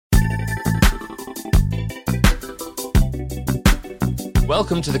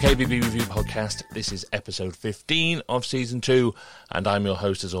Welcome to the KBB Review Podcast. This is episode 15 of season 2, and I'm your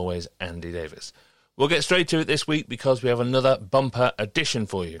host, as always, Andy Davis. We'll get straight to it this week because we have another bumper edition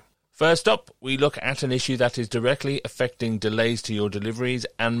for you. First up, we look at an issue that is directly affecting delays to your deliveries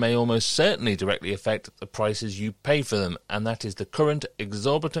and may almost certainly directly affect the prices you pay for them, and that is the current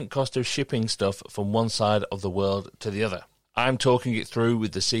exorbitant cost of shipping stuff from one side of the world to the other. I'm talking it through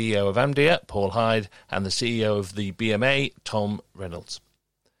with the CEO of Amdia, Paul Hyde, and the CEO of the BMA, Tom Reynolds.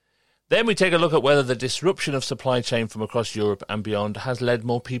 Then we take a look at whether the disruption of supply chain from across Europe and beyond has led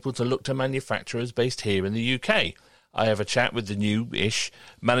more people to look to manufacturers based here in the UK. I have a chat with the new-ish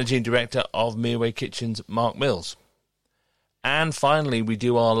Managing Director of Mearway Kitchens, Mark Mills. And finally, we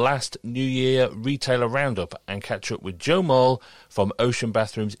do our last New Year retailer roundup and catch up with Joe Moll from Ocean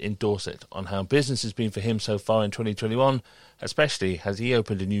Bathrooms in Dorset on how business has been for him so far in 2021, especially as he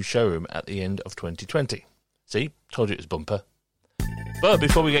opened a new showroom at the end of 2020. See, told you it was bumper. But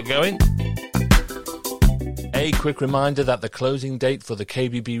before we get going, a quick reminder that the closing date for the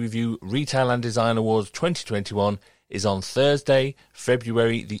KBB Review Retail and Design Awards 2021 is on Thursday,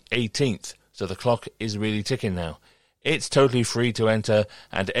 February the 18th, so the clock is really ticking now. It's totally free to enter,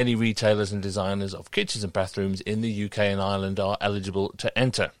 and any retailers and designers of kitchens and bathrooms in the UK and Ireland are eligible to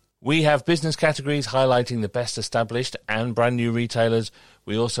enter. We have business categories highlighting the best established and brand new retailers.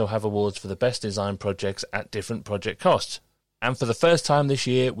 We also have awards for the best design projects at different project costs. And for the first time this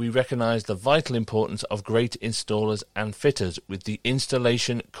year, we recognise the vital importance of great installers and fitters with the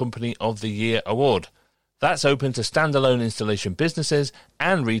Installation Company of the Year award. That's open to standalone installation businesses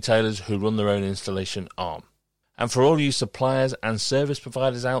and retailers who run their own installation arm. And for all you suppliers and service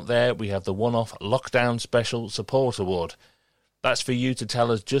providers out there, we have the one-off Lockdown Special Support Award. That's for you to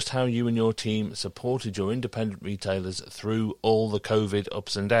tell us just how you and your team supported your independent retailers through all the COVID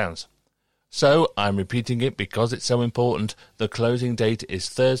ups and downs. So, I'm repeating it because it's so important. The closing date is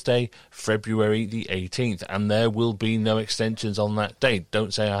Thursday, February the 18th, and there will be no extensions on that date.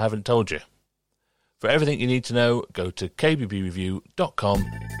 Don't say I haven't told you. For everything you need to know, go to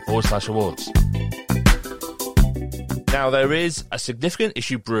kbbreview.com/awards. Now, there is a significant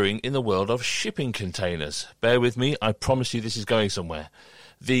issue brewing in the world of shipping containers. Bear with me, I promise you this is going somewhere.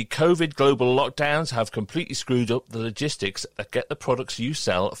 The COVID global lockdowns have completely screwed up the logistics that get the products you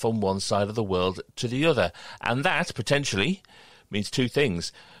sell from one side of the world to the other. And that, potentially, means two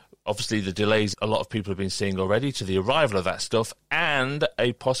things. Obviously, the delays a lot of people have been seeing already to the arrival of that stuff, and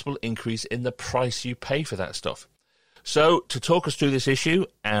a possible increase in the price you pay for that stuff. So, to talk us through this issue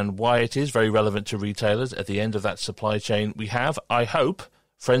and why it is very relevant to retailers at the end of that supply chain, we have, I hope,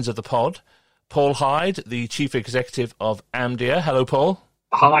 friends of the pod, Paul Hyde, the Chief Executive of Amdia. Hello, Paul.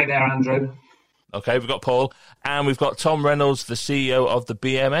 Hi there, Andrew. Okay, we've got Paul. And we've got Tom Reynolds, the CEO of the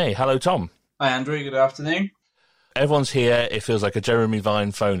BMA. Hello, Tom. Hi, Andrew. Good afternoon. Everyone's here. It feels like a Jeremy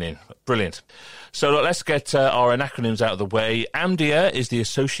Vine phone-in. Brilliant. So let's get our acronyms out of the way. Amdia is the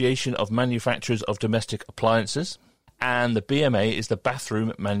Association of Manufacturers of Domestic Appliances, and the BMA is the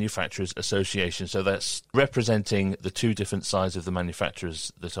Bathroom Manufacturers Association. So that's representing the two different sides of the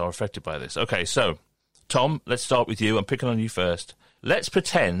manufacturers that are affected by this. Okay, so, Tom, let's start with you. I'm picking on you first. Let's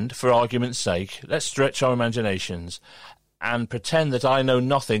pretend, for argument's sake, let's stretch our imaginations and pretend that I know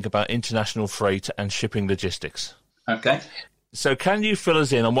nothing about international freight and shipping logistics. Okay. So can you fill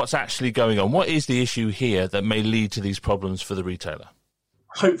us in on what's actually going on? What is the issue here that may lead to these problems for the retailer?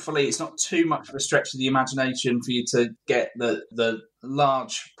 Hopefully it's not too much of a stretch of the imagination for you to get the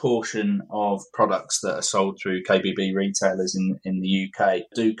large portion of products that are sold through KBB retailers in the UK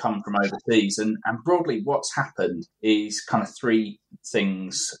do come from overseas. And broadly what's happened is kind of three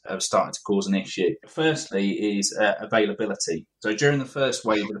things have started to cause an issue. Firstly is availability. So during the first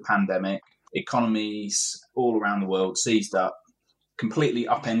wave of the pandemic, economies all around the world seized up, completely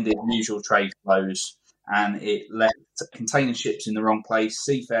upended usual trade flows, and it left container ships in the wrong place,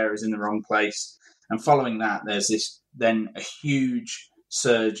 seafarers in the wrong place. And following that, there's then a huge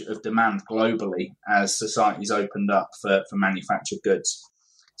surge of demand globally as societies opened up for manufactured goods.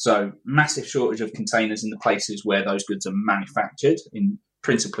 So massive shortage of containers in the places where those goods are manufactured,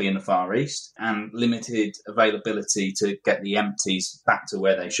 principally in the Far East, and limited availability to get the empties back to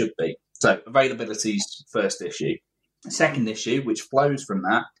where they should be. So availability is the first issue. The second issue, which flows from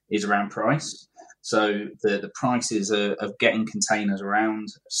that, is around price. So the prices of getting containers around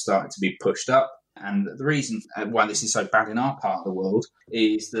started to be pushed up. And the reason why this is so bad in our part of the world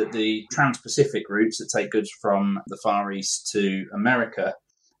is that the trans-Pacific routes that take goods from the Far East to America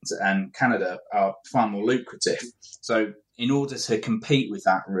and Canada are far more lucrative. So in order to compete with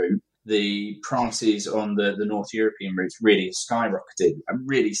that route, the prices on the North European routes really skyrocketed, and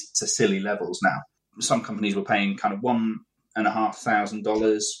really to silly levels now. Some companies were paying kind of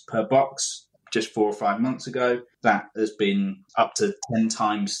 $1,500 per box just 4 or 5 months ago. That has been up to 10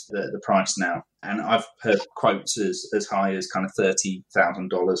 times the price now. And I've heard quotes as high as kind of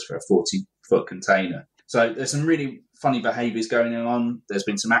 $30,000 for a 40-foot container. So there's some really funny behaviours going on. There's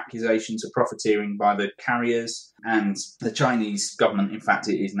been some accusations of profiteering by the carriers, and the Chinese government, in fact,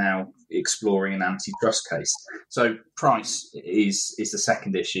 is now exploring an antitrust case. So price is the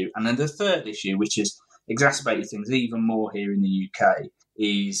second issue. And then the third issue, which has exacerbated things even more here in the UK,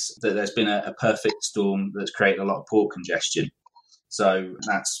 is that there's been a perfect storm that's created a lot of port congestion. So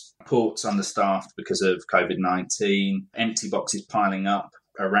that's ports understaffed because of COVID-19, empty boxes piling up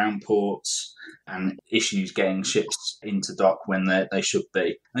around ports, and issues getting ships into dock when they should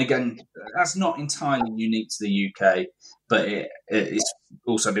be. And again, that's not entirely unique to the UK, but it's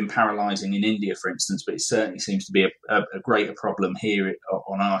also been paralysing in India, for instance, but it certainly seems to be a greater problem here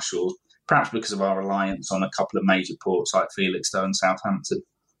on our shores, perhaps because of our reliance on a couple of major ports like Felixstowe and Southampton.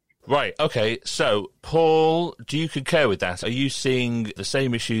 Right, okay. So, Paul, do you concur with that? Are you seeing the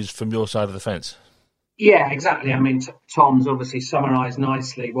same issues from your side of the fence? Yeah, exactly. I mean, Tom's obviously summarised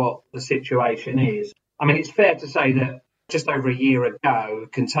nicely what the situation is. I mean, it's fair to say that just over a year ago,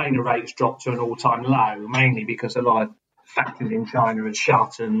 container rates dropped to an all-time low, mainly because a lot of factories in China had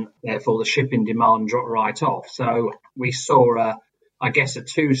shut and therefore the shipping demand dropped right off. So we saw, a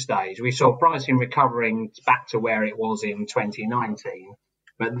two-stage. We saw pricing recovering back to where it was in 2019.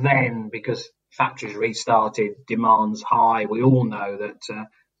 But then, because factories restarted, demand's high. We all know that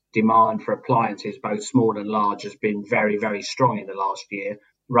demand for appliances, both small and large, has been very, very strong in the last year.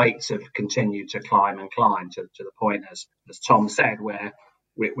 Rates have continued to climb to the point, as Tom said, where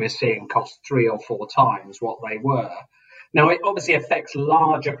we're seeing costs 3 or 4 times what they were. Now, it obviously affects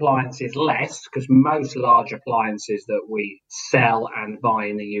large appliances less, because most large appliances that we sell and buy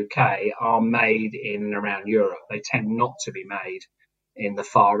in the UK are made in and around Europe. They tend not to be made in the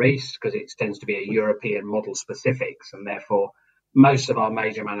Far East, because it tends to be a European model specifics, and therefore most of our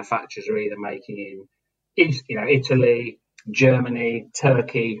major manufacturers are either making in Italy, Germany,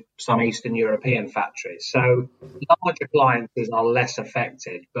 Turkey, some Eastern European factories. So large appliances are less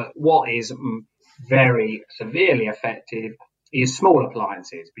affected, but what is very severely affected is small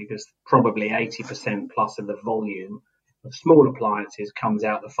appliances, because probably 80% plus of the volume of small appliances comes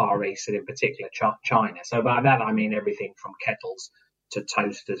out the Far East, and in particular China. So by that I mean everything from kettles to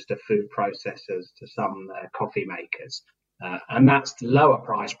toasters to food processors to some coffee makers. And that's lower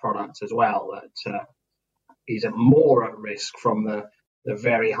price products as well that is more at risk from the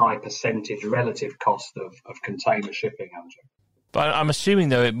very high percentage relative cost of container shipping, Andrew. But I'm assuming,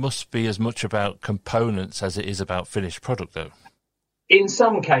 though, it must be as much about components as it is about finished product, though. In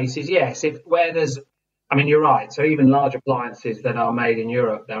some cases, yes. You're right. So even large appliances that are made in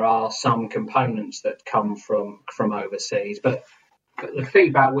Europe, there are some components that come from overseas. But the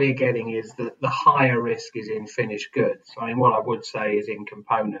feedback we're getting is that the higher risk is in finished goods. I mean, what I would say is in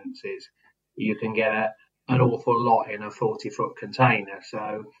components is you can get an awful lot in a 40-foot container.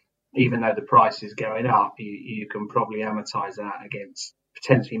 So even though the price is going up, you can probably amortize that against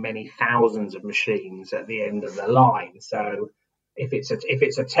potentially many thousands of machines at the end of the line. So if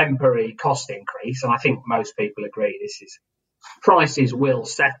it's a temporary cost increase, and I think most people agree prices will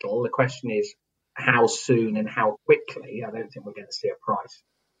settle. The question is how soon and how quickly. I don't think we're going to see a price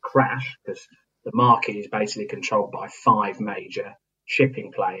crash, because the market is basically controlled by 5 major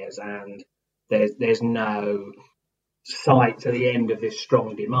shipping players, and there's no sight to the end of this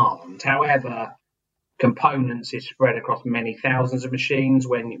strong demand. However, components is spread across many thousands of machines.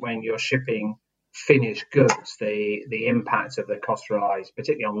 When you're shipping finished goods, the impact of the cost rise,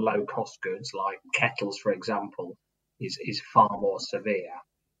 particularly on low cost goods like kettles, for example, is far more severe.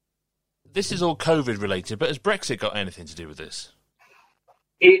 This is all COVID related, but has Brexit got anything to do with this?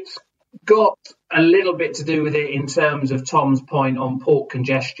 It's got a little bit to do with it in terms of Tom's point on port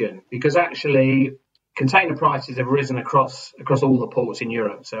congestion, because actually container prices have risen across all the ports in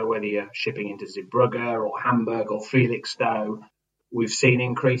Europe. So whether you're shipping into Zeebrugge or Hamburg or Felixstowe, we've seen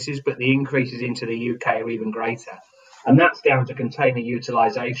increases, but the increases into the UK are even greater. And that's down to container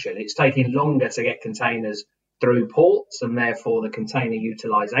utilisation. It's taking longer to get containers through ports, and therefore the container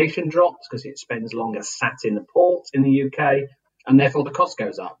utilisation drops because it spends longer sat in the port in the UK, and therefore the cost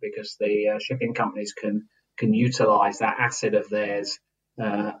goes up because the shipping companies can utilise that asset of theirs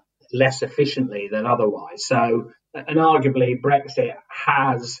less efficiently than otherwise. So, and arguably Brexit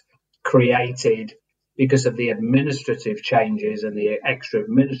has created, because of the administrative changes and the extra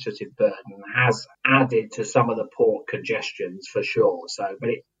administrative burden, has added to some of the port congestions for sure. So,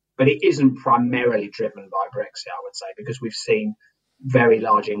 but it isn't primarily driven by Brexit, I would say, because we've seen very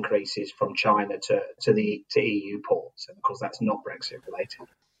large increases from China to EU ports. And of course, that's not Brexit related.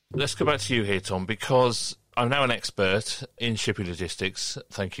 Let's go back to you here, Tom, because I'm now an expert in shipping logistics.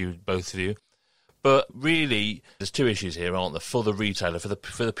 Thank you, both of you. But really, there's two issues here, aren't there, for the retailer, for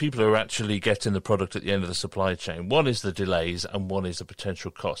the people who are actually getting the product at the end of the supply chain. One is the delays and one is the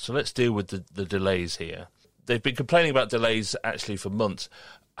potential cost. So let's deal with the delays here. They've been complaining about delays actually for months.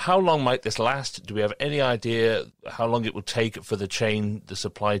 How long might this last? Do we have any idea how long it will take for the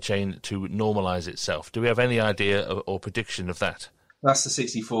supply chain to normalise itself? Do we have any idea or prediction of that? That's the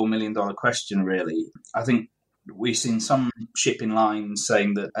 $64 million question, really. I think we've seen some shipping lines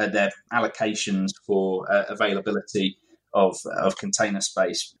saying that their allocations for availability of container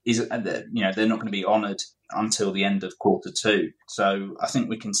space they're not going to be honoured until the end of Q2. So I think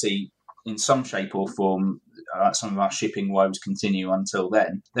we can see in some shape or form some of our shipping woes continue until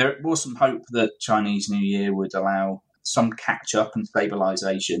then. There was some hope that Chinese New Year would allow some catch up and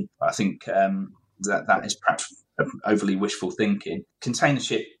stabilisation. I think that is perhaps overly wishful thinking. Container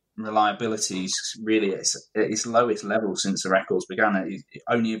ship reliability is really at its lowest level since the records began.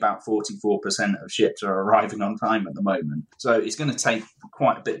 Only about 44% of ships are arriving on time at the moment. So it's going to take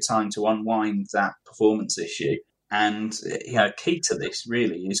quite a bit of time to unwind that performance issue. And key to this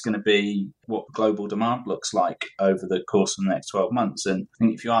really is going to be what global demand looks like over the course of the next 12 months. And I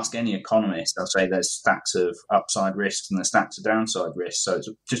think if you ask any economist, they'll say there's stacks of upside risks and there's stacks of downside risks. So it's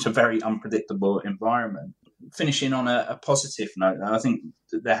just a very unpredictable environment. Finishing on a positive note, I think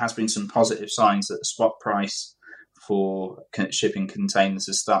there has been some positive signs that the spot price for shipping containers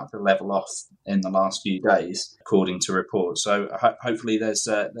has started to level off in the last few days, according to reports. So hopefully there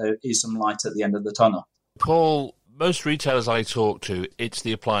is some light at the end of the tunnel. Paul, most retailers I talk to, it's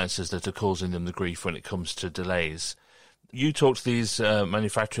the appliances that are causing them the grief when it comes to delays. You talk to these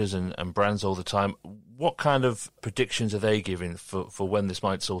manufacturers and brands all the time. What kind of predictions are they giving for when this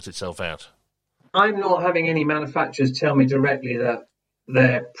might sort itself out? I'm not having any manufacturers tell me directly that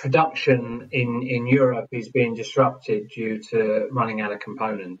their production in Europe is being disrupted due to running out of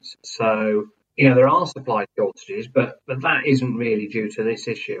components. So, there are supply shortages, but that isn't really due to this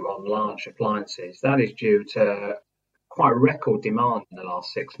issue on large appliances. That is due to quite record demand in the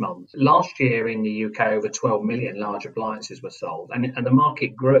last 6 months. Last year in the UK, over 12 million large appliances were sold, and the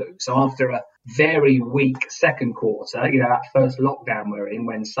market grew. So after a very weak second quarter, that first lockdown we're in,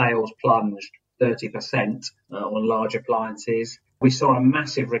 when sales plunged 30% on large appliances, we saw a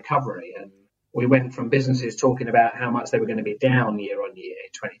massive recovery, and we went from businesses talking about how much they were going to be down year on year in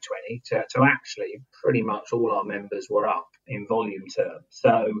 2020 to actually pretty much all our members were up in volume terms.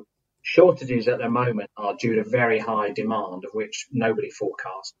 So shortages at the moment are due to very high demand, of which nobody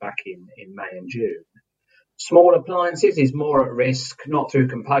forecast back in May and June. Small appliances is more at risk, not through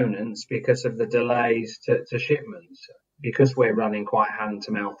components, because of the delays to shipments. Because we're running quite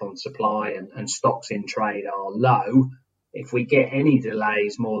hand-to-mouth on supply and stocks in trade are low, if we get any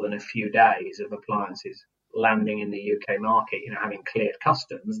delays more than a few days of appliances landing in the UK market, having cleared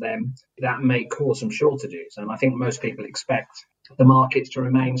customs, then that may cause some shortages. And I think most people expect the markets to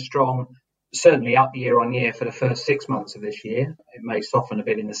remain strong, certainly up year on year for the first 6 months of this year. It may soften a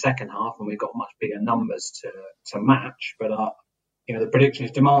bit in the second half when we've got much bigger numbers to match. But, the prediction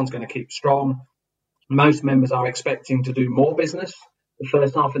is demand's going to keep strong. Most members are expecting to do more business the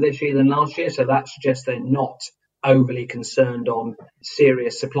first half of this year than last year, so that suggests they're not overly concerned on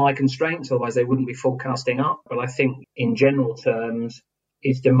serious supply constraints, otherwise they wouldn't be forecasting up. But I think in general terms,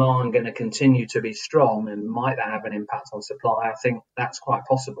 is demand going to continue to be strong, and might that have an impact on supply? I think that's quite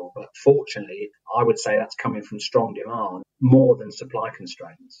possible, but fortunately, I would say that's coming from strong demand more than supply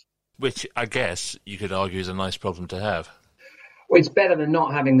constraints. Which I guess you could argue is a nice problem to have. Well, it's better than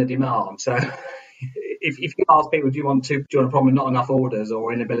not having the demand, so... If you ask people, do you want a problem with not enough orders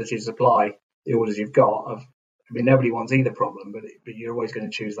or inability to supply the orders you've got? Nobody wants either problem, but you're always going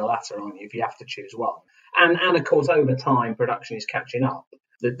to choose the latter, aren't you, if you have to choose one? And of course, over time, production is catching up.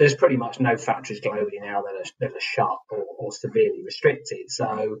 There's pretty much no factories globally now that are shut or severely restricted.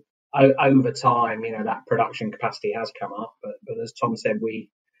 So over time, that production capacity has come up. But as Tom said,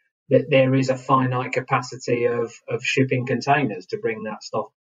 there is a finite capacity of shipping containers to bring that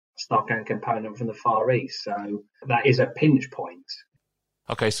stock and component from the Far East. So that is a pinch point.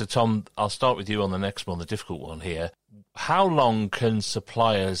 Okay, so Tom, I'll start with you on the next one, the difficult one here. How long can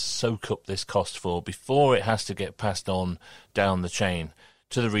suppliers soak up this cost for before it has to get passed on down the chain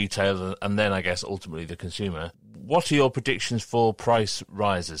to the retailer and then, I guess, ultimately the consumer? What are your predictions for price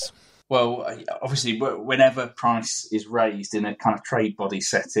rises? Well, obviously, whenever price is raised in a kind of trade body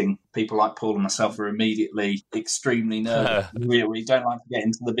setting, people like Paul and myself are immediately extremely nervous. We don't like to get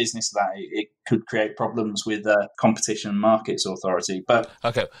into the business of that. It could create problems with Competition and Markets Authority. But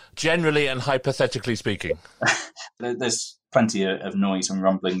okay, generally and hypothetically speaking, there's plenty of noise and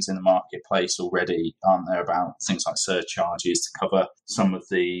rumblings in the marketplace already, aren't there, about things like surcharges to cover some of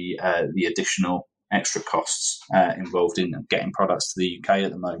the additional extra costs involved in getting products to the UK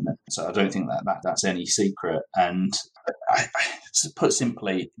at the moment. So I don't think that's any secret. And put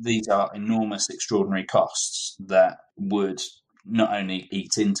simply, these are enormous, extraordinary costs that would not only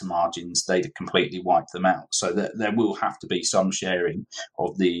eat into margins, they'd completely wipe them out. So there will have to be some sharing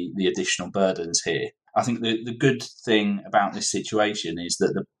of the additional burdens here. I think the good thing about this situation is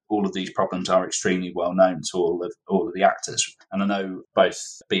that all of these problems are extremely well known to all of the actors. And I know both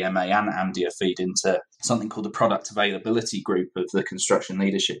BMA and AMDIA feed into something called the Product Availability Group of the Construction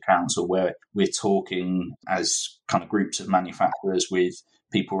Leadership Council, where we're talking as kind of groups of manufacturers with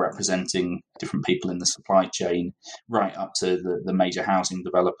people representing different people in the supply chain, right up to the major housing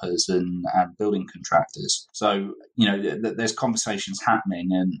developers and building contractors. So, there's conversations happening,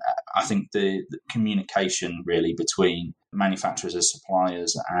 and I think the communication really between manufacturers as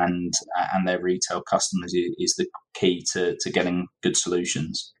suppliers and their retail customers is the key to getting good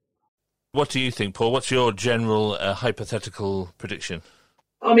solutions. What do you think, Paul? What's your general hypothetical prediction?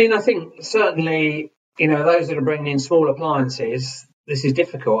 I mean, I think certainly, those that are bringing in small appliances, this is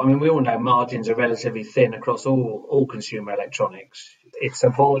difficult. I mean, we all know margins are relatively thin across all consumer electronics. It's a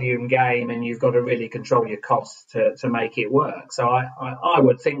volume game, and you've got to really control your costs to make it work. So I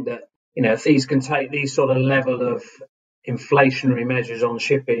would think that, if these can take these sort of level of inflationary measures on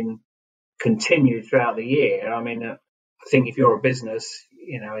shipping continue throughout the year, I mean, I think if you're a business,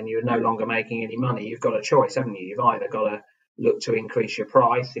 and you're no longer making any money, you've got a choice, haven't you? You've either got to look to increase your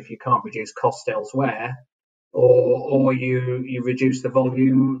price if you can't reduce cost elsewhere, or you reduce the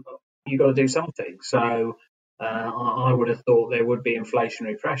volume, you've got to do something. So I would have thought there would be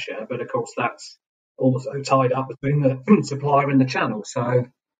inflationary pressure, but of course that's also tied up between the supplier and the channel. So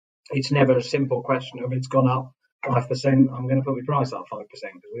it's never a simple question of it's gone up 5%, I'm going to put my price up 5%,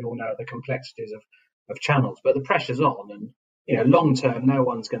 because we all know the complexities of channels. But the pressure's on, and long term, no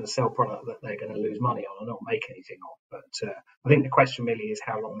one's going to sell product that they're going to lose money on and not make anything on. But I think the question really is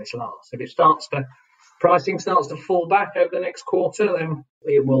how long this lasts. If pricing starts to fall back over the next quarter, then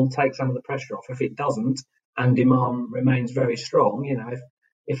it will take some of the pressure off. If it doesn't, and demand remains very strong,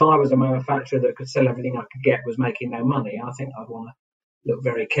 if I was a manufacturer that could sell everything I could get, was making no money, I think I'd want to look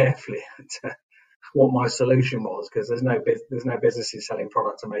very carefully at what my solution was, because there's no businesses selling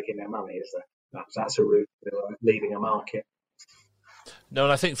products and making no money, is there? That's a route to leaving a market. No,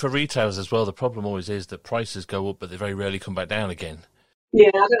 and I think for retailers as well, the problem always is that prices go up, but they very rarely come back down again. Yeah,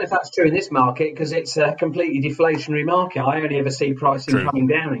 I don't know if that's true in this market, because it's a completely deflationary market. I only ever see pricing coming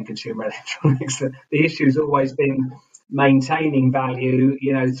down in consumer electronics. The issue's always been maintaining value,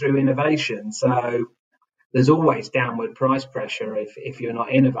 through innovation. So there's always downward price pressure if you're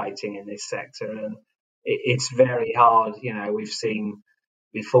not innovating in this sector, and it's very hard. We've seen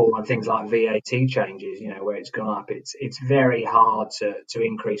before on things like VAT changes, where it's gone up. It's very hard to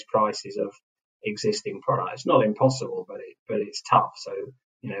increase prices of existing products. It's not impossible, but it's tough. So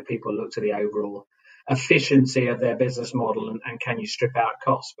people look to the overall efficiency of their business model and can you strip out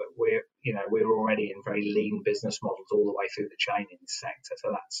costs? But we're already in very lean business models all the way through the chain in this sector. So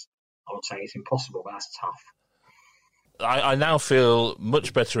I would say it's impossible, but that's tough. I now feel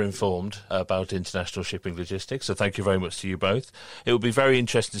much better informed about international shipping logistics, so thank you very much to you both. It will be very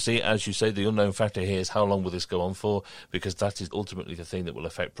interesting to see, as you say, the unknown factor here is how long will this go on for, because that is ultimately the thing that will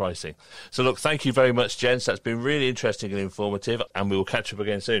affect pricing. So look, thank you very much, gents. That's been really interesting and informative, and we will catch up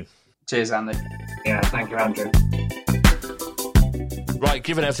again soon. Cheers, Andy. Yeah, thank you, Andrew. Right,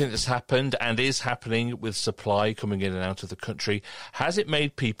 given everything that's happened and is happening with supply coming in and out of the country, has it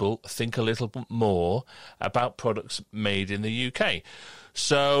made people think a little bit more about products made in the UK?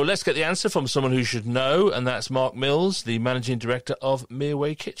 So let's get the answer from someone who should know, and that's Mark Mills, the Managing Director of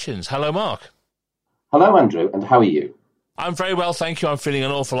Mearway Kitchens. Hello, Mark. Hello, Andrew, and how are you? I'm very well, thank you. I'm feeling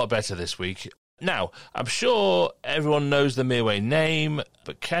an awful lot better this week. Now, I'm sure everyone knows the Mearway name,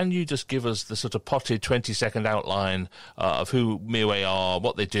 but can you just give us the sort of potted 20-second outline of who Mearway are,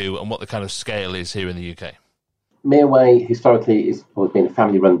 what they do, and what the kind of scale is here in the UK? Mearway historically has always been a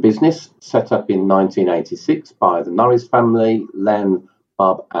family-run business, set up in 1986 by the Norris family, Len,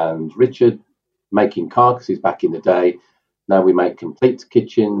 Bob and Richard, making carcasses back in the day. Now we make complete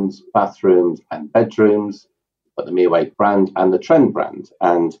kitchens, bathrooms and bedrooms, but the Mearway brand and the Trend brand.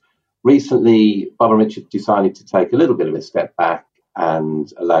 And recently, Bob and Richard decided to take a little bit of a step back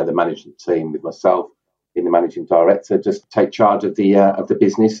and allow the management team with myself in the managing director just take charge of the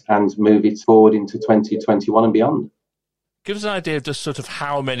business and move it forward into 2021 and beyond. Give us an idea of just sort of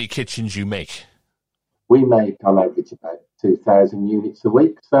how many kitchens you make. We make on average about 2,000 units a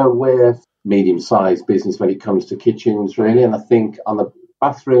week, so we're medium-sized business when it comes to kitchens, really. And I think on the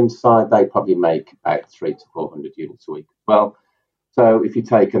bathroom side, they probably make about 300 to 400 units a week. Well, so if you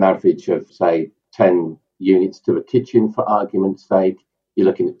take an average of, say, 10 units to a kitchen, for argument's sake, you're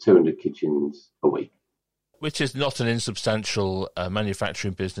looking at 200 kitchens a week. Which is not an insubstantial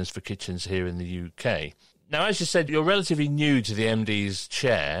manufacturing business for kitchens here in the UK. Now, as you said, you're relatively new to the MD's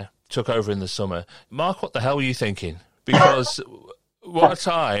chair, took over in the summer. Mark, what the hell were you thinking? Because what a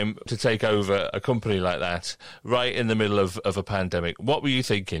time to take over a company like that right in the middle of a pandemic. What were you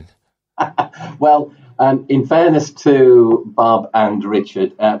thinking? Well, in fairness to Bob and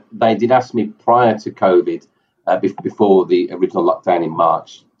Richard, they did ask me prior to COVID, before the original lockdown in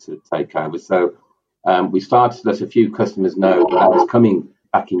March, to take over. So we started to let a few customers know that was coming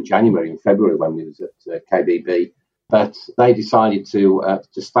back in January and February when we was at KBB. But they decided to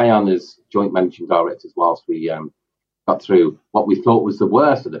stay on as joint managing directors whilst we got through what we thought was the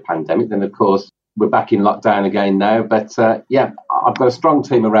worst of the pandemic. Then, of course, we're back in lockdown again now. But, I've got a strong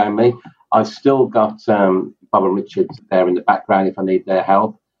team around me. I've still got Bob and Richard there in the background if I need their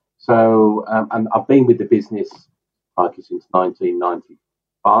help. So, and I've been with the business since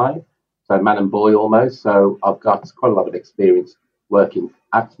 1995, so man and boy almost. So I've got quite a lot of experience working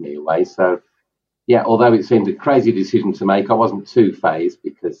at Meaway. So, yeah, although it seemed a crazy decision to make, I wasn't too phased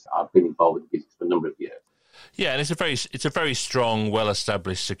because I've been involved with the business for a number of years. Yeah, and it's a very strong,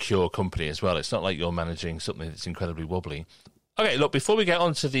 well-established, secure company as well. It's not like you're managing something that's incredibly wobbly. Okay, look, before we get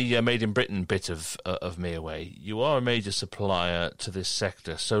on to the Made in Britain bit of Meaway, you are a major supplier to this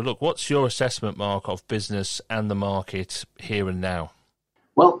sector. So, look, what's your assessment, Mark, of business and the market here and now?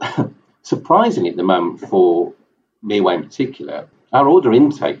 Well, surprisingly at the moment for Meaway in particular, our order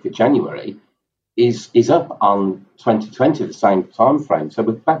intake for January is up on 2020, the same time frame. So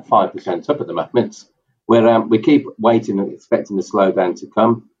we're about 5% up at the moment. We keep waiting and expecting the slowdown to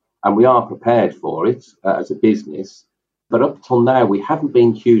come, and we are prepared for it as a business. But up till now, we haven't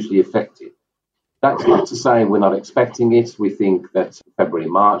been hugely affected. That's not to say we're not expecting it. We think that February,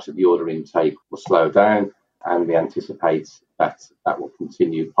 March, the order intake will slow down, and we anticipate that will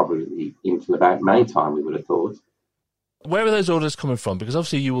continue probably until about May time, we would have thought. Where are those orders coming from? Because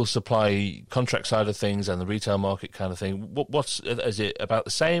obviously you will supply contract side of things and the retail market kind of thing. Is it about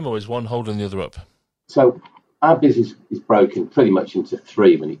the same, or is one holding the other up? So our business is broken pretty much into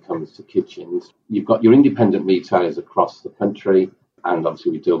three when it comes to kitchens. You've got your independent retailers across the country, and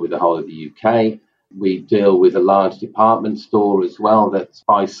obviously we deal with the whole of the UK. We deal with a large department store as well that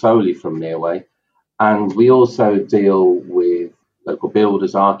buys solely from Meaway. And we also deal with local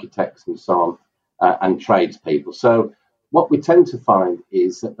builders, architects and so on, and tradespeople. So what we tend to find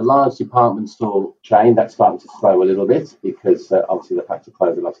is that the large department store chain, that's starting to slow a little bit because obviously they've had to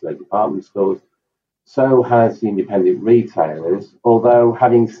close a lot of their department stores. So has the independent retailers, although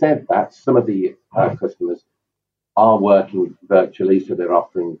having said that, some of the customers are working virtually, so they're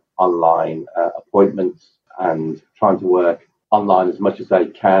offering online appointments and trying to work online as much as they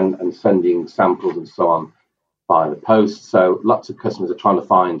can and sending samples and so on by the post. So lots of customers are trying to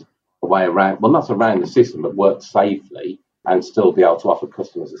find a way around, well, not around the system, but work safely and still be able to offer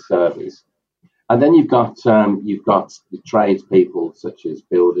customers a service. And then you've got the tradespeople such as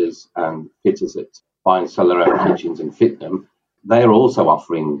builders and fitters that buy and sell their own kitchens and fit them. They're also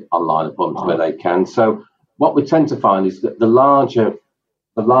offering online appointments where they can. So what we tend to find is that the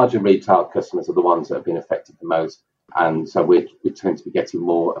larger retail customers are the ones that have been affected the most. And so we tend to be getting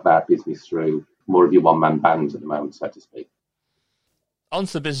more of our business through more of your one-man bands at the moment, so to speak. On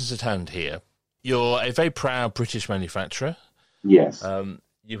to the business at hand here. You're a very proud British manufacturer. Yes.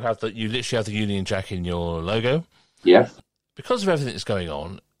 You literally have the Union Jack in your logo. Yes. Because of everything that's going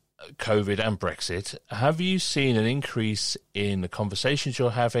on, COVID and Brexit, have you seen an increase in the conversations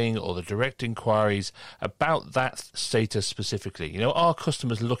you're having or the direct inquiries about that status specifically? You know, are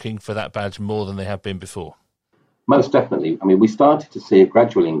customers looking for that badge more than they have been before? Most definitely. I mean, we started to see a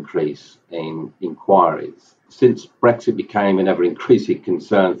gradual increase in inquiries since Brexit became an ever-increasing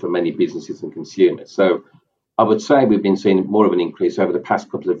concern for many businesses and consumers. So I would say we've been seeing more of an increase over the past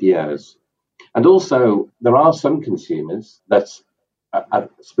couple of years. And also, there are some consumers that have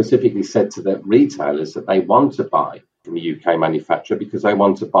specifically said to the retailers that they want to buy from a UK manufacturer because they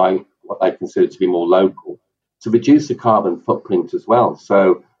want to buy what they consider to be more local to reduce the carbon footprint as well.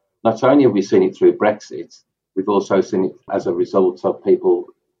 So not only have we seen it through Brexit, we've also seen it as a result of people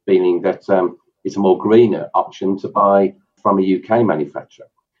feeling that it's a more greener option to buy from a UK manufacturer.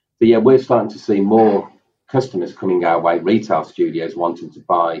 So yeah, we're starting to see more customers coming our way, retail studios wanting to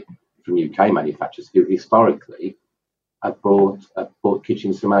buy from UK manufacturers who historically have bought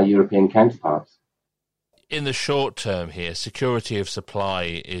kitchens from our European counterparts. In the short term here, security of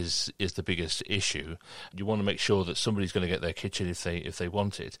supply is the biggest issue. You want to make sure that somebody's going to get their kitchen if they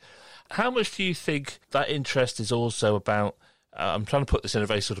want it. How much do you think that interest is also about, I'm trying to put this in a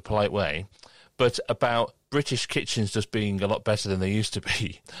very sort of polite way, but about British kitchens just being a lot better than they used to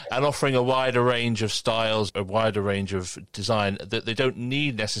be and offering a wider range of styles, a wider range of design that they don't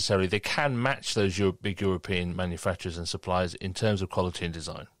need necessarily. They can match those big European manufacturers and suppliers in terms of quality and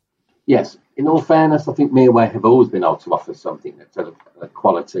design. Yes, in all fairness, I think Mearway have always been able to offer something that's of a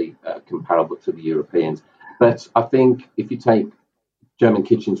quality comparable to the Europeans. But I think if you take German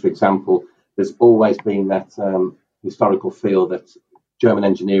kitchens, for example, there's always been that historical feel that German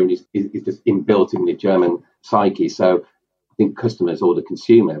engineering is just inbuilt in the German psyche. So I think customers or the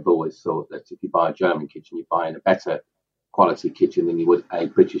consumer have always thought that if you buy a German kitchen, you're buying a better quality kitchen than you would a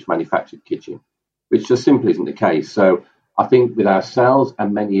British manufactured kitchen, which just simply isn't the case. So I think with ourselves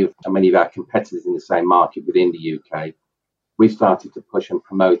and many of our competitors in the same market within the UK, we started to push and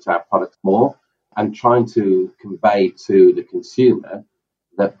promote our products more and trying to convey to the consumer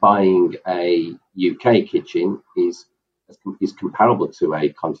that buying a UK kitchen is comparable to a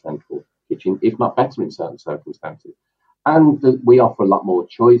continental kitchen, if not better in certain circumstances. And we offer a lot more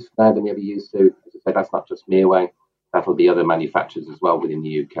choice there than we ever used to. As I said, that's not just Mearway, that'll be other manufacturers as well within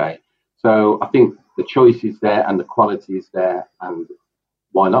the UK. So I think the choice is there and the quality is there, and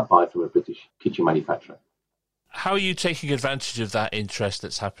why not buy from a British kitchen manufacturer? How are you taking advantage of that interest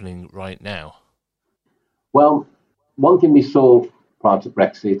that's happening right now? Well, one thing we saw prior to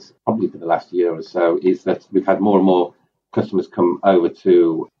Brexit, probably for the last year or so, is that we've had more and more customers come over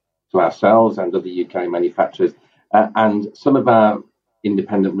to ourselves and other UK manufacturers, and some of our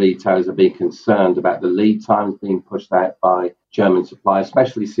independent retailers are being concerned about the lead times being pushed out by German suppliers,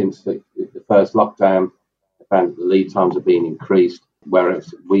 especially since the first lockdown. They found that the lead times are being increased,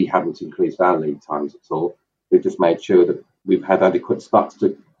 whereas we haven't increased our lead times at all. We've just made sure that we've had adequate stocks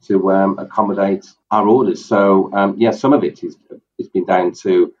to accommodate our orders. So, some of it is been down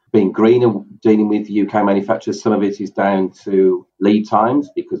to being greener, dealing with UK manufacturers. Some of it is down to lead times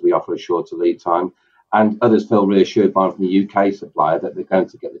because we offer a shorter lead time. And others feel reassured by from the UK supplier that they're going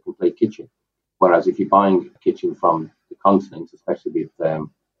to get the complete kitchen. Whereas if you're buying a kitchen from the continent, especially with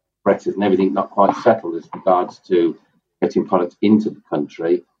Brexit and everything not quite settled as regards to getting products into the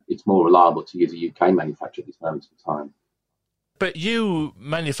country, it's more reliable to use a UK manufacturer at this moment in time. But you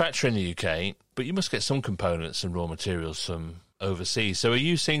manufacture in the UK, but you must get some components and raw materials from overseas. So are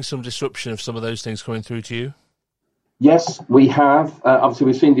you seeing some disruption of some of those things coming through to you? Yes, we have. Obviously,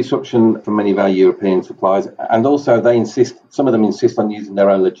 we've seen disruption from many of our European suppliers, and also some of them insist on using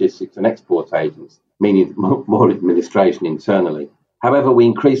their own logistics and export agents, meaning more administration internally. However, we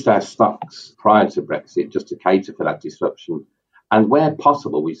increased our stocks prior to Brexit just to cater for that disruption. And where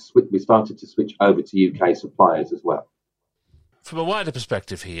possible, we started to switch over to UK suppliers as well. From a wider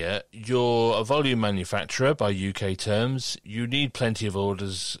perspective here, you're a volume manufacturer by UK terms. You need plenty of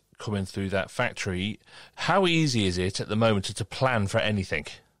orders coming through that factory. How easy is it at the moment to plan for anything?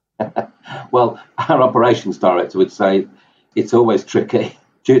 Well, our operations director would say it's always tricky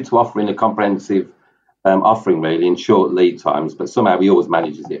due to offering a comprehensive offering really in short lead times, but somehow he always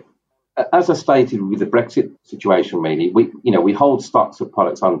manages it. As I stated with the Brexit situation, really, we hold stocks of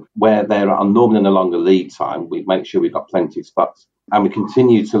products on where they're on normal and a longer lead time. We make sure we've got plenty of stocks, and we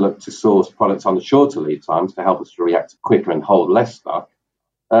continue to look to source products on the shorter lead times to help us to react quicker and hold less stock.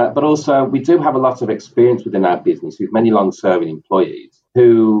 But also, we do have a lot of experience within our business with many long-serving employees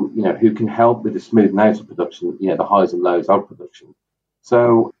who can help with the smoothing out of production, the highs and lows of production.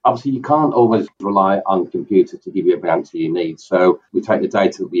 So obviously, you can't always rely on computers to give you every answer you need. So we take the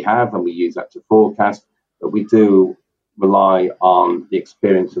data that we have and we use that to forecast, but we do rely on the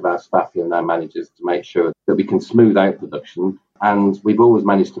experience of our staff and our managers to make sure that we can smooth out production. And we've always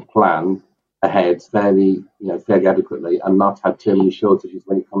managed to plan ahead fairly adequately and not have too many shortages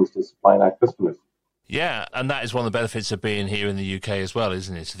when it comes to supplying our customers. Yeah, and that is one of the benefits of being here in the UK as well,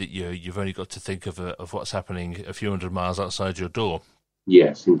 isn't it? That you've only got to think of what's happening a few hundred miles outside your door.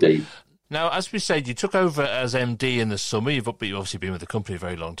 Yes, indeed. Now, as we said, you took over as MD in the summer. You've obviously been with the company a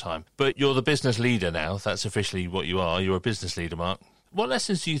very long time, but you're the business leader now. That's officially what you are. You're a business leader, Mark. What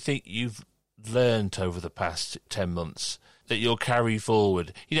lessons do you think you've learned over the past 10 months that you'll carry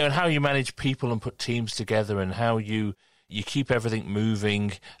forward? And how you manage people and put teams together and how you keep everything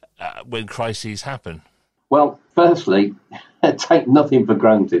moving when crises happen? Well, firstly, take nothing for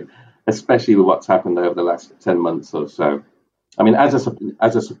granted, especially with what's happened over the last 10 months or so. I mean, as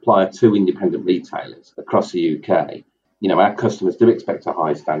a supplier to independent retailers across the UK, our customers do expect a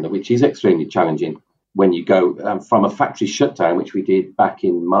high standard, which is extremely challenging when you go from a factory shutdown, which we did back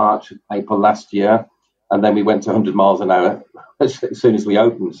in March, April last year, and then we went to 100 miles an hour as soon as we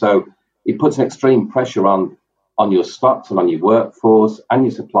opened. So it puts an extreme pressure on your stocks and on your workforce and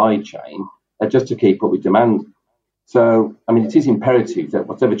your supply chain just to keep up with demand. So, I mean, it is imperative that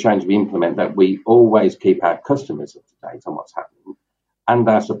whatever change we implement, that we always keep our customers up to date on what's happening and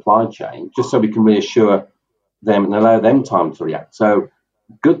our supply chain, just so we can reassure them and allow them time to react. So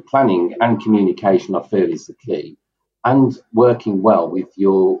good planning and communication, I feel, is the key, and working well with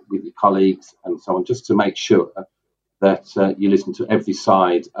your colleagues and so on, just to make sure that you listen to every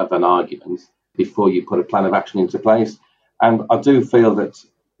side of an argument before you put a plan of action into place. And I do feel that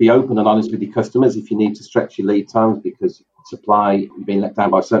be open and honest with your customers if you need to stretch your lead times because you've been let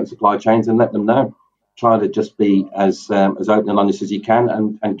down by certain supply chains, and let them know. Try to just be as open and honest as you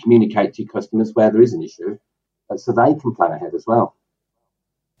can and communicate to your customers where there is an issue so they can plan ahead as well.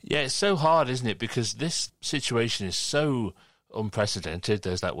 Yeah, it's so hard, isn't it? Because this situation is so unprecedented,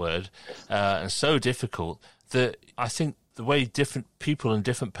 there's that word, and so difficult that I think the way different people and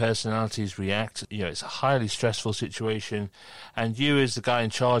different personalities react, it's a highly stressful situation. And you, as the guy in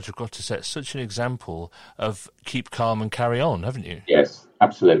charge, have got to set such an example of keep calm and carry on, haven't you? Yes,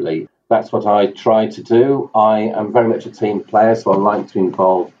 absolutely. That's what I try to do. I am very much a team player, so I like to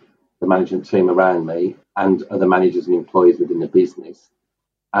involve the management team around me and other managers and employees within the business.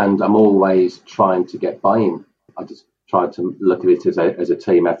 And I'm always trying to get buy-in. I just try to look at it as a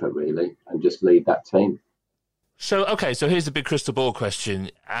team effort, really, and just lead that team. So here's the big crystal ball question.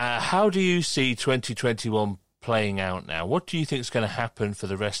 How do you see 2021 playing out now? What do you think is going to happen for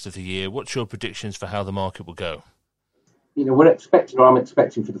the rest of the year? What's your predictions for how the market will go? I'm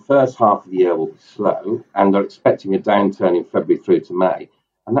expecting for the first half of the year will be slow, and they're expecting a downturn in February through to May.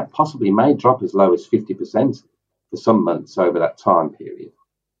 And that possibly may drop as low as 50% for some months over that time period.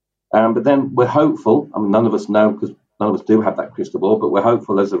 But then we're hopeful. I mean, none of us know because none of us do have that crystal ball, but we're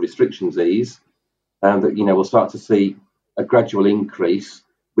hopeful as the restrictions ease that, we'll start to see a gradual increase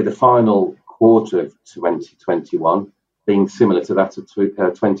with the final quarter of 2021 being similar to that of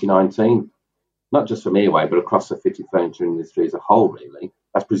 2019. Not just for Meaway, but across the fitted furniture industry as a whole, really.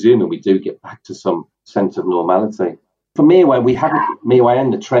 That's presuming we do get back to some sense of normality. For Meaway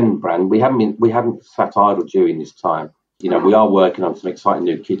and the Trend brand, we haven't sat idle during this time. We are working on some exciting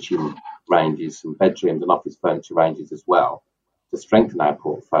new kitchen ranges, some bedrooms and office furniture ranges as well to strengthen our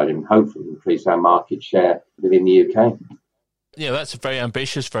portfolio and hopefully increase our market share within the UK. Yeah, that's very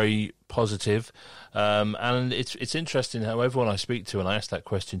ambitious, very positive. And it's interesting how everyone I speak to and I ask that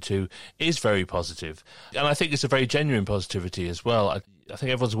question to is very positive. And I think it's a very genuine positivity as well. I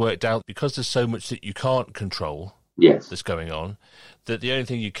think everyone's worked out because there's so much that you can't control that's going on, that the only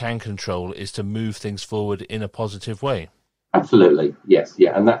thing you can control is to move things forward in a positive way. Absolutely, yes,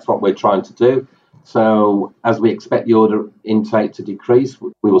 yeah. And that's what we're trying to do. So as we expect the order intake to decrease,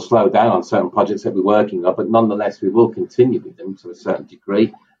 we will slow down on certain projects that we're working on, but nonetheless, we will continue with them to a certain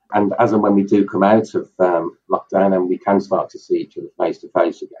degree. And as and when we do come out of lockdown and we can start to see each other face to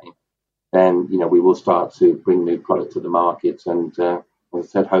face again, then, we will start to bring new product to the market and, as I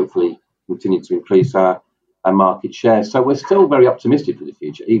said, hopefully continue to increase our market share. So we're still very optimistic for the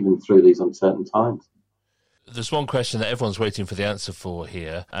future, even through these uncertain times. There's one question that everyone's waiting for the answer for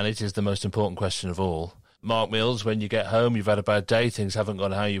here, and it is the most important question of all. Mark Mills, when you get home, you've had a bad day, things haven't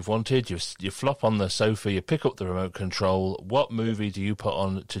gone how you've wanted, you flop on the sofa, you pick up the remote control. What movie do you put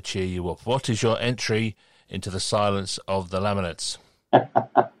on to cheer you up? What is your entry into the silence of the laminates?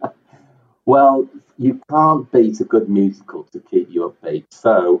 Well, you can't beat a good musical to keep you upbeat,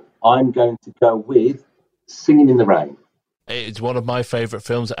 so I'm going to go with Singing in the Rain. It's one of my favourite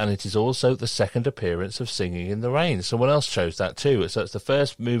films, and it is also the second appearance of Singing in the Rain. Someone else chose that too, so it's the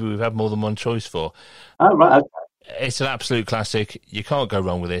first movie we've had more than one choice for. Oh, right, okay. It's an absolute classic. You can't go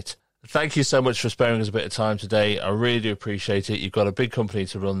wrong with it. Thank you so much for sparing us a bit of time today. I really do appreciate it. You've got a big company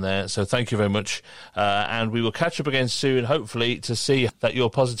to run there, so thank you very much. And we will catch up again soon, hopefully, to see that your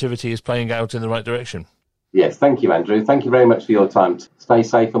positivity is playing out in the right direction. Yes, thank you, Andrew. Thank you very much for your time. Stay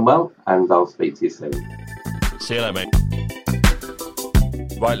safe and well, and I'll speak to you soon. See you later, mate.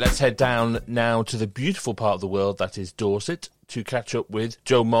 Right, let's head down now to the beautiful part of the world that is Dorset to catch up with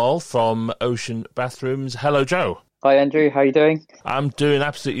Joe Moll from Ocean Bathrooms. Hello, Joe. Hi, Andrew. How are you doing? I'm doing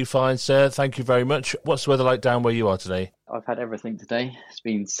absolutely fine, sir. Thank you very much. What's the weather like down where you are today? I've had everything today. It's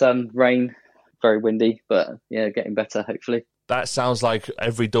been sun, rain, very windy, but yeah, getting better, hopefully. That sounds like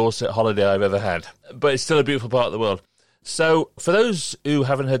every Dorset holiday I've ever had. But it's still a beautiful part of the world. So, for those who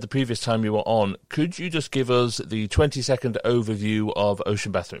haven't heard the previous time you were on, could you just give us the 20-second overview of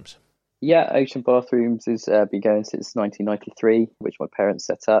Ocean Bathrooms? Yeah, Ocean Bathrooms has been going since 1993, which my parents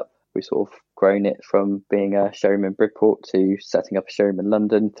set up. We've sort of grown it from being a showroom in Bridport to setting up a showroom in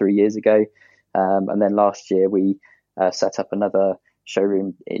London 3 years ago. And then last year we set up another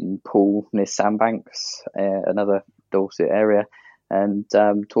showroom in Poole near Sandbanks, another Dorset area. And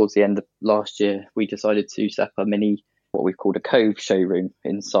towards the end of last year, we decided to set up a mini, what we've called a Cove showroom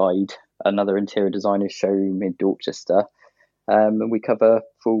inside another interior designer's showroom in Dorchester. And we cover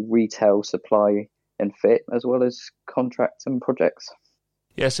full retail, supply and fit, as well as contracts and projects.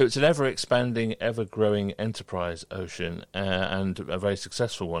 Yeah, so it's an ever-expanding, ever-growing enterprise, Ocean, and a very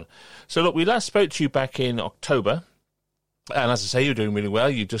successful one. So look, we last spoke to you back in October, and as I say, you're doing really well.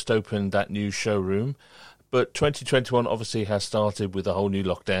 You just opened that new showroom. But 2021 obviously has started with a whole new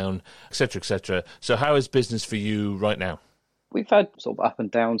lockdown, etc., etc. So how is business for you right now? We've had sort of up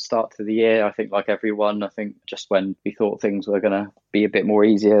and down start to the year. I think like everyone, I think just when we thought things were going to be a bit more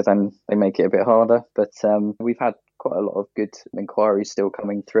easier, then they make it a bit harder. But we've had quite a lot of good inquiries still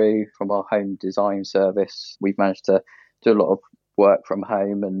coming through from our home design service. We've managed to do a lot of work from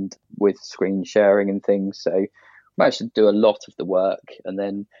home and with screen sharing and things. So we managed to do a lot of the work. And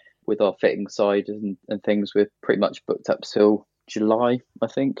then with our fitting side and things, we're pretty much booked up till July, I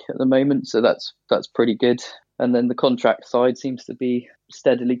think, at the moment. So that's pretty good. And then the contract side seems to be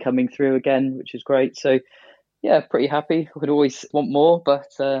steadily coming through again, which is great. So yeah, pretty happy. Would always want more, but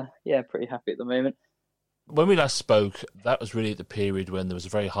yeah, pretty happy at the moment. When we last spoke, that was really at the period when there was a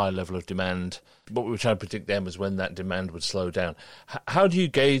very high level of demand. What we were trying to predict then was when that demand would slow down. How do you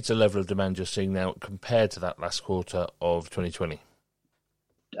gauge the level of demand you're seeing now compared to that last quarter of 2020?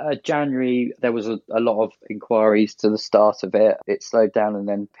 January, there was a lot of inquiries to the start of it. It slowed down and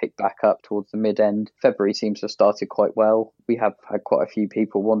then picked back up towards the mid-end. February seems to have started quite well. We have had quite a few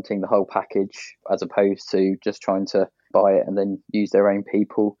people wanting the whole package as opposed to just trying to buy it and then use their own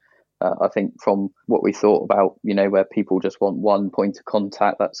people. I think from what we thought about, where people just want one point of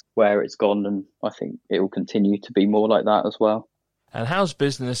contact, that's where it's gone. And I think it will continue to be more like that as well. And how's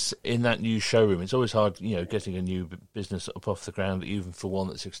business in that new showroom? It's always hard, getting a new business up off the ground, even for one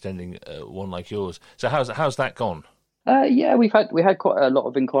that's extending one like yours. So how's that gone? Yeah, we had quite a lot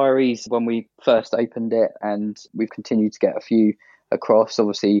of inquiries when we first opened it, and we've continued to get a few across.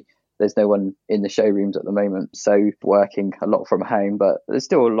 Obviously, there's no one in the showrooms at the moment, so working a lot from home, but there's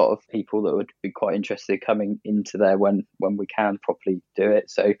still a lot of people that would be quite interested coming into there when we can properly do it.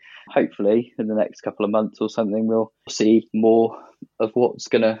 So hopefully in the next couple of months or something, we'll see more of what's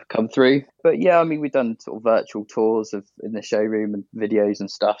going to come through. But yeah, I mean, we've done sort of virtual tours in the showroom and videos and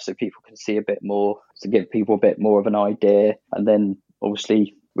stuff, so people can see a bit more, to give people a bit more of an idea. And then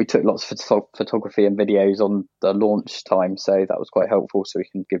obviously we took lots of photography and videos on the launch time, so that was quite helpful, so we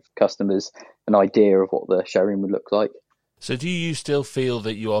can give customers an idea of what the showroom would look like. So do you still feel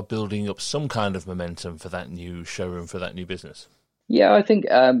that you are building up some kind of momentum for that new showroom, for that new business? Yeah, I think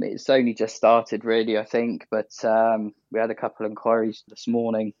it's only just started really, I think, but we had a couple of inquiries this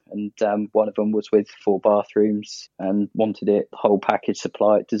morning, and one of them was with 4 bathrooms and wanted it whole package,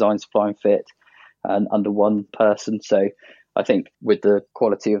 design, supply and fit, and under one person. So I think with the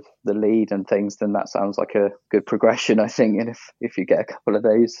quality of the lead and things, then that sounds like a good progression, I think. And if you get a couple of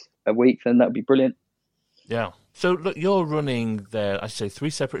those a week, then that would be brilliant. Yeah. So look, you're running there, I say 3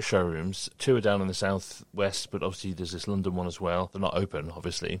 separate showrooms. 2 are down in the southwest, but obviously there's this London one as well. They're not open,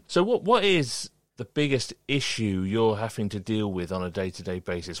 obviously. So what is the biggest issue you're having to deal with on a day-to-day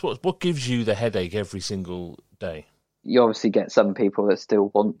basis? What gives you the headache every single day? You obviously get some people that still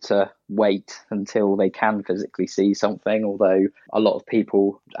want to wait until they can physically see something, although a lot of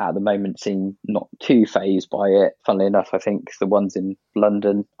people at the moment seem not too fazed by it. Funnily enough, I think the ones in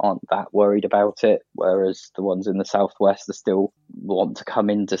London aren't that worried about it, whereas the ones in the southwest are still want to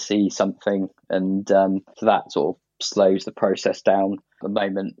come in to see something, and so that sort of slows the process down. At the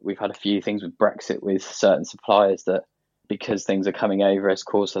moment, we've had a few things with Brexit with certain suppliers that, because things are coming over, has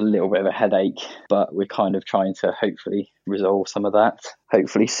caused a little bit of a headache, but we're kind of trying to hopefully resolve some of that,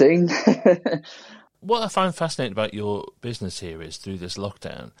 hopefully soon. What I find fascinating about your business here is, through this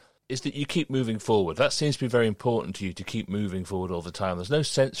lockdown, is that you keep moving forward. That seems to be very important to you, to keep moving forward all the time. There's no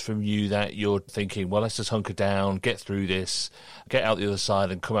sense from you that you're thinking, well, let's just hunker down, get through this, get out the other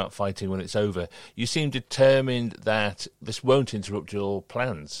side and come out fighting when it's over. You seem determined that this won't interrupt your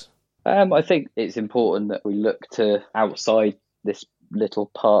plans. I think it's important that we look to outside this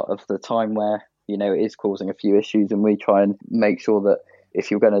little part of the time where, it is causing a few issues, and we try and make sure that if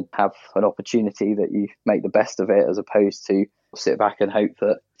you're going to have an opportunity that you make the best of it, as opposed to sit back and hope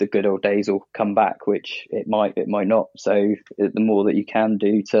that the good old days will come back, which it might not. So the more that you can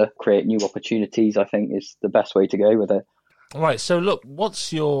do to create new opportunities, I think is the best way to go with it. All right, so look,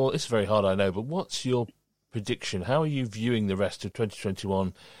 it's very hard, I know, but what's your prediction? How are you viewing the rest of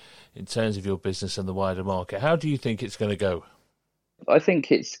 2021 in terms of your business and the wider market? How do you think it's going to go? I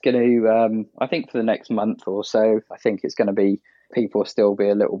think it's going to, I think for the next month or so, I think it's going to be, people will still be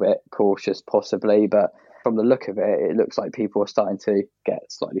a little bit cautious possibly, but from the look of it, it looks like people are starting to get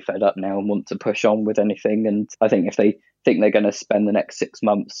slightly fed up now and want to push on with anything. And I think if they think they're going to spend the next 6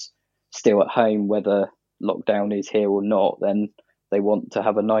 months still at home, whether lockdown is here or not, then they want to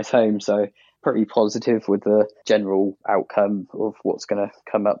have a nice home. So pretty positive with the general outcome of what's going to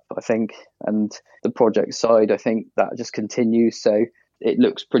come up, I think. And the project side, I think that just continues. So it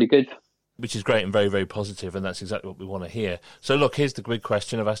looks pretty good. Which is great and very, very positive, and that's exactly what we want to hear. So look, here's the big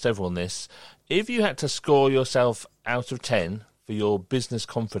question. I've asked everyone this. If you had to score yourself out of 10 for your business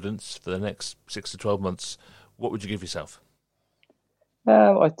confidence for the next 6 to 12 months, what would you give yourself?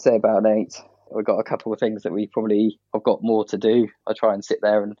 I'd say about an 8. We've got a couple of things that I've got more to do. I try and sit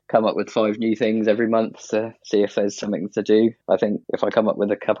there and come up with 5 new things every month to see if there's something to do. I think if I come up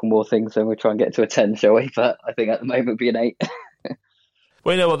with a couple more things, then we'll try and get to a 10, shall we? But I think at the moment it'd be an 8.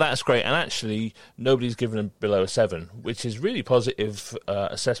 Well, you know what, that's great. And actually, nobody's given them below a 7, which is really positive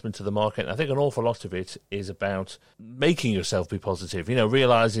assessment of the market. And I think an awful lot of it is about making yourself be positive,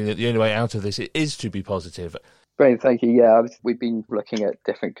 realising that the only way out of this is to be positive. Great, thank you. Yeah, we've been looking at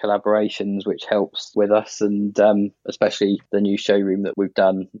different collaborations, which helps with us, and especially the new showroom that we've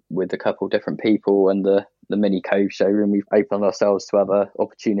done with a couple of different people, and the Mini Cove showroom. We've opened ourselves to other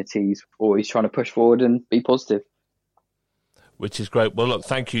opportunities, always trying to push forward and be positive. Which is great. Well, look,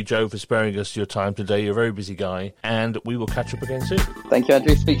 thank you, Joe, for sparing us your time today. You're a very busy guy, and we will catch up again soon. Thank you,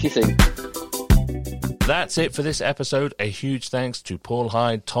 Andrew. Speak to you soon. That's it for this episode. A huge thanks to Paul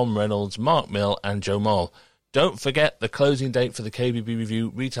Hyde, Tom Reynolds, Mark Mill, and Joe Moll. Don't forget, the closing date for the KBB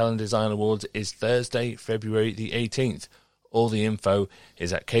Review Retail and Design Awards is Thursday, February the 18th. All the info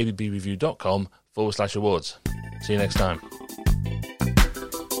is at kbbreview.com/awards. See you next time.